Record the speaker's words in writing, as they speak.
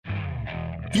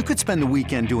You could spend the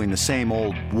weekend doing the same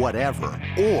old whatever,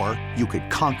 or you could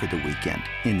conquer the weekend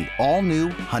in the all-new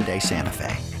Hyundai Santa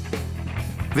Fe.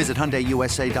 Visit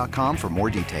HyundaiUSA.com for more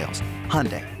details.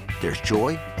 Hyundai, there's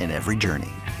joy in every journey.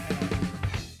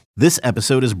 This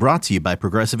episode is brought to you by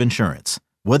Progressive Insurance.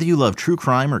 Whether you love true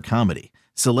crime or comedy,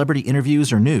 celebrity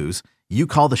interviews or news, you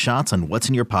call the shots on what's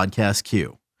in your podcast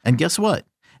queue. And guess what?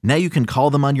 Now you can call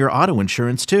them on your auto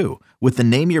insurance too with the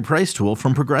Name Your Price tool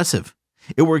from Progressive.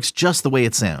 It works just the way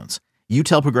it sounds. You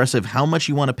tell Progressive how much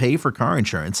you want to pay for car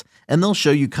insurance, and they'll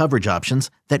show you coverage options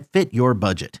that fit your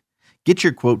budget. Get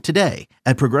your quote today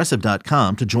at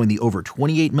Progressive.com to join the over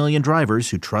 28 million drivers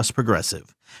who trust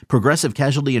Progressive. Progressive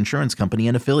Casualty Insurance Company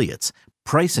and Affiliates.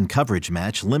 Price and coverage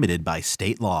match limited by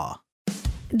state law.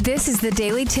 This is the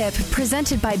Daily Tip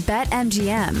presented by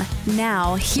BetMGM.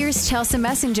 Now, here's Chelsea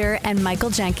Messenger and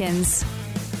Michael Jenkins.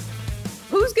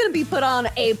 Who's going to be put on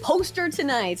a poster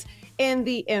tonight in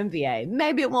the NBA?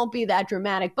 Maybe it won't be that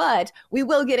dramatic, but we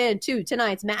will get into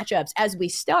tonight's matchups as we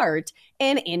start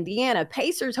in Indiana.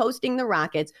 Pacers hosting the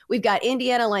Rockets. We've got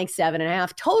Indiana laying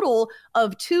 7.5, total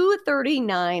of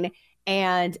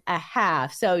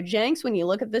 239.5. So, Jenks, when you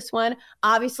look at this one,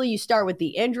 obviously you start with the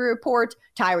injury report.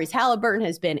 Tyrese Halliburton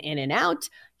has been in and out.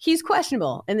 He's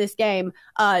questionable in this game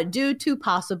due to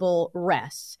possible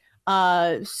rest.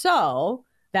 So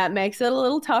that makes it a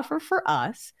little tougher for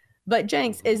us. But,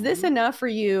 Jenks, is this enough for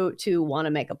you to want to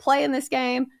make a play in this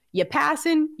game? You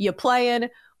passing, you playing,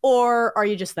 or are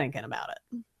you just thinking about it?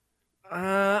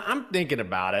 I'm thinking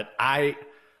about it. I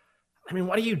mean,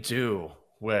 what do you do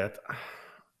with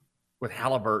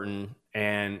Halliburton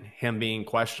and him being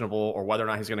questionable or whether or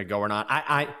not he's going to go or not?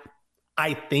 I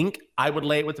think I would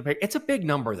lay it with the pick. It's a big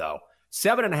number, though.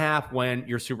 7.5 when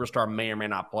your superstar may or may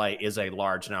not play is a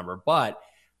large number. But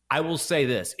I will say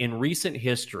this. In recent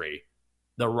history,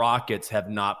 the Rockets have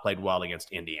not played well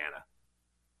against Indiana.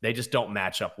 They just don't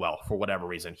match up well for whatever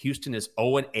reason. Houston is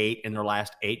 0-8 in their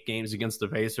last 8 games against the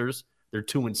Pacers. They're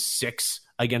 2-6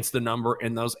 against the number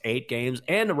in those 8 games.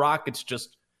 And the Rockets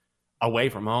just away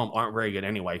from home aren't very good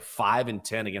anyway.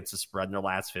 5-10 against the spread in their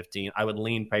last 15. I would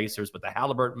lean Pacers, but the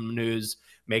Halliburton news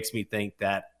makes me think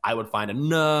that I would find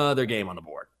another game on the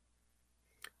board.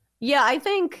 Yeah, I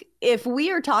think if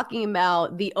we are talking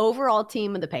about the overall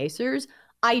team of the Pacers,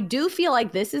 I do feel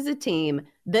like this is a team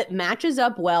that matches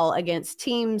up well against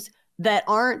teams that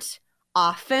aren't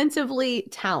offensively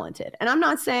talented. And I'm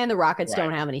not saying the Rockets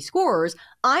don't have any scorers.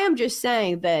 I am just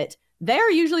saying that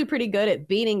they're usually pretty good at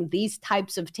beating these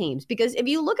types of teams. Because if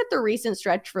you look at the recent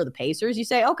stretch for the Pacers, you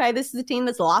say, okay, this is a team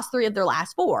that's lost 3 of their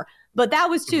last 4. But that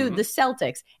was to the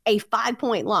Celtics, a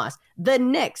 5-point loss. The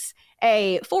Knicks,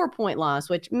 a 4-point loss,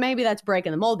 which maybe that's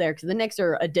breaking the mold there because the Knicks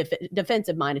are a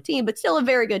defensive-minded team, but still a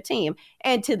very good team.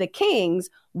 And to the Kings,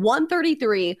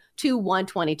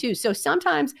 133-122. So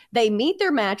sometimes they meet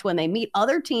their match when they meet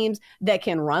other teams that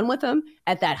can run with them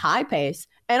at that high pace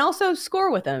and also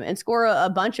score with them and score a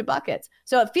bunch of buckets.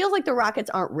 So it feels like the Rockets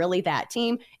aren't really that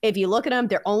team. If you look at them,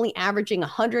 they're only averaging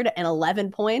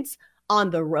 111 points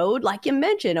on the road. Like you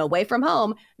mentioned, away from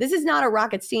home, this is not a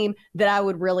Rockets team that I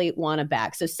would really want to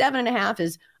back. So 7.5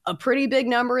 is a pretty big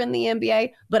number in the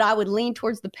NBA, but I would lean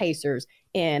towards the Pacers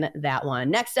in that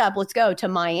one. Next up, let's go to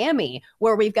Miami,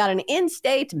 where we've got an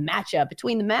in-state matchup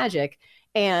between the Magic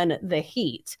and the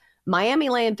Heat. Miami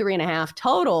laying 3.5,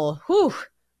 total,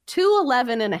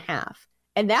 211.5.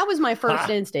 And that was my first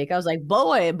instinct. I was like,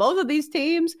 boy, both of these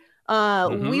teams,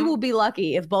 we will be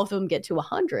lucky if both of them get to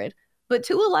 100. But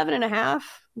 211.5,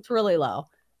 it's really low.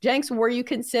 Jenks, were you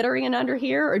considering an under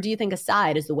here, or do you think a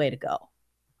side is the way to go?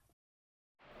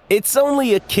 It's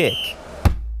only a kick,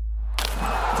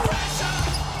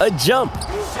 a jump,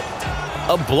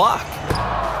 a block.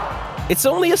 It's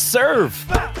only a serve.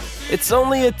 It's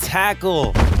only a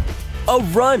tackle, a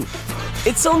run.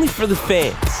 It's only for the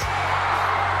fans.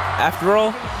 After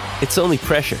all, it's only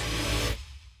pressure.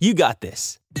 You got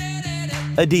this.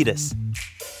 Adidas.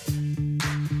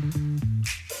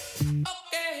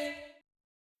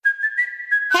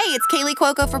 Hey, it's Kaylee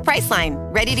Cuoco for Priceline.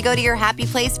 Ready to go to your happy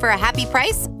place for a happy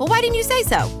price? Well, why didn't you say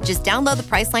so? Just download the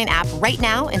Priceline app right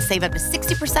now and save up to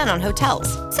 60% on hotels.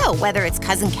 So whether it's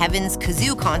Cousin Kevin's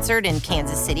Kazoo Concert in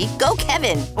Kansas City, go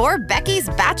Kevin, or Becky's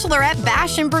Bachelorette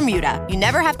Bash in Bermuda, you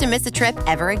never have to miss a trip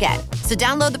ever again. So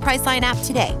download the Priceline app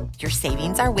today. Your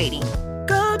savings are waiting.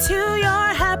 Go to your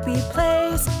happy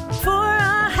place for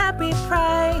a happy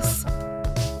price.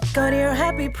 Go to your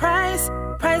happy price,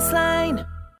 Priceline.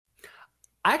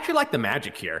 I actually like the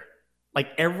Magic here. Like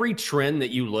every trend that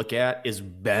you look at is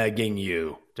begging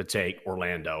you to take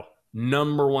Orlando.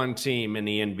 Number 1 team in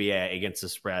the NBA against the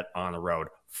spread on the road.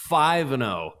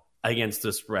 5-0 against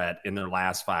the spread in their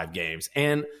last 5 games.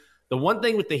 And the one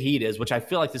thing with the Heat is, which I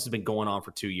feel like this has been going on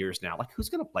for 2 years now, like who's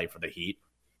going to play for the Heat?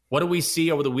 What do we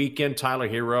see over the weekend? Tyler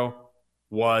Hero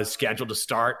was scheduled to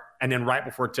start, and then right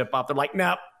before tip-off, they're like,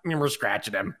 nope, we're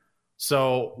scratching him.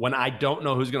 So when I don't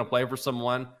know who's going to play for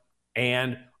someone,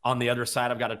 and on the other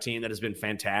side, I've got a team that has been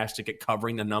fantastic at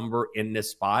covering the number in this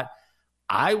spot,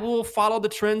 I will follow the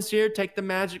trends here, take the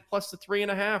Magic plus the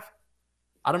 3.5.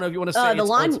 I don't know if you want to say the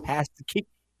line past the key.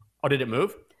 Oh, did it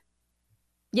move?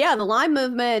 Yeah, the line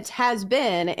movement has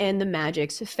been in the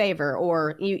Magic's favor,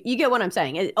 or you get what I'm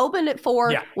saying. It opened at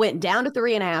 4, went down to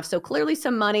 3.5, so clearly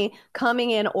some money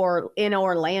coming in or in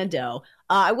Orlando.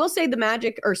 I will say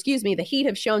the Heat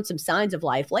have shown some signs of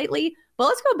life lately, but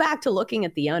let's go back to looking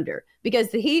at the under, because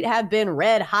the Heat have been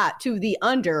red hot to the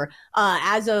under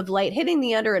as of late, hitting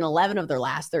the under in 11 of their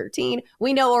last 13.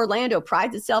 We know Orlando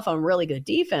prides itself on really good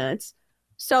defense.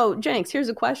 So, Jenks, here's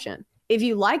a question. If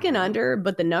you like an under,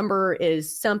 but the number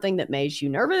is something that makes you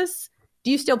nervous,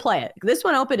 do you still play it? This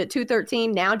one opened at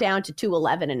 213, now down to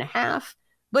 211.5.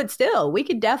 But still, we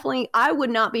could definitely, I would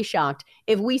not be shocked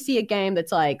if we see a game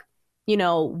that's like,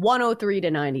 103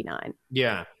 to 99.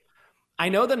 Yeah. I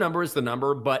know the number is the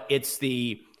number, but it's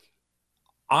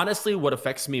honestly, what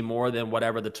affects me more than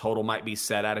whatever the total might be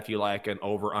set at, if you like an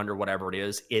over, under, whatever it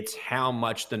is, it's how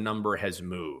much the number has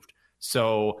moved.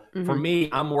 So for me,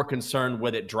 I'm more concerned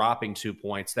with it dropping 2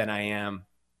 points than I am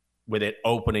with it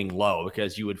opening low,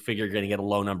 because you would figure you're going to get a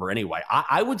low number anyway.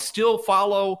 I would still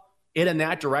follow it in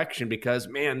that direction because,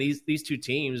 man, these two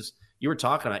teams you were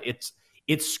talking about,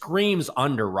 it screams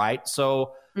under, right?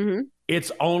 So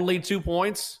it's only 2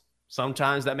 points.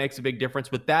 Sometimes that makes a big difference,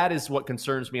 but that is what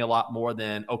concerns me a lot more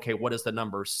than, okay, what is the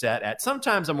number set at?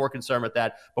 Sometimes I'm more concerned with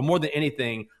that, but more than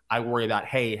anything, I worry about,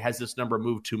 hey, has this number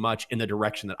moved too much in the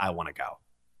direction that I want to go?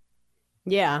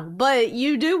 Yeah, but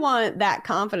you do want that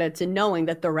confidence in knowing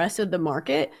that the rest of the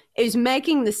market is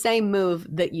making the same move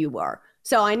that you are.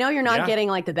 So I know you're not getting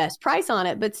like the best price on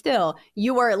it, but still,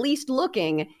 you are at least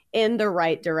looking in the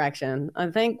right direction. I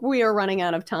think we are running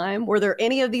out of time. Were there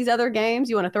any of these other games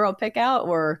you want to throw a pick out,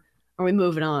 or are we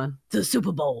moving on to the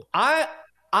Super Bowl?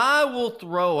 I will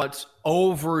throw it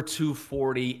over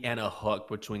 240 and a hook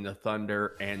between the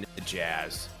Thunder and the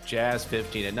Jazz. Jazz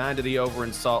 15-9 to the over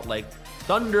in Salt Lake.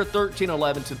 Thunder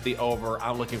 13-11 to the over.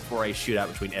 I'm looking for a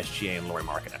shootout between SGA and Lauri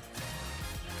Markkanen.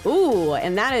 Ooh,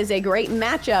 and that is a great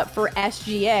matchup for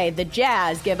SGA. The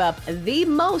Jazz give up the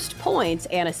most points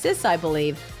and assists, I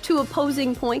believe, to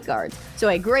opposing point guards. So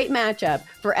a great matchup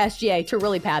for SGA to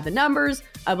really pad the numbers.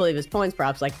 I believe his points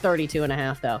props like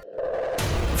 32.5 though.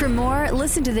 For more,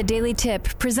 listen to the Daily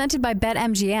Tip presented by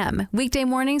BetMGM. Weekday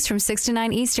mornings from 6 to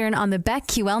 9 Eastern on the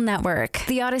BetQL network,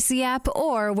 the Odyssey app,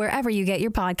 or wherever you get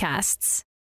your podcasts.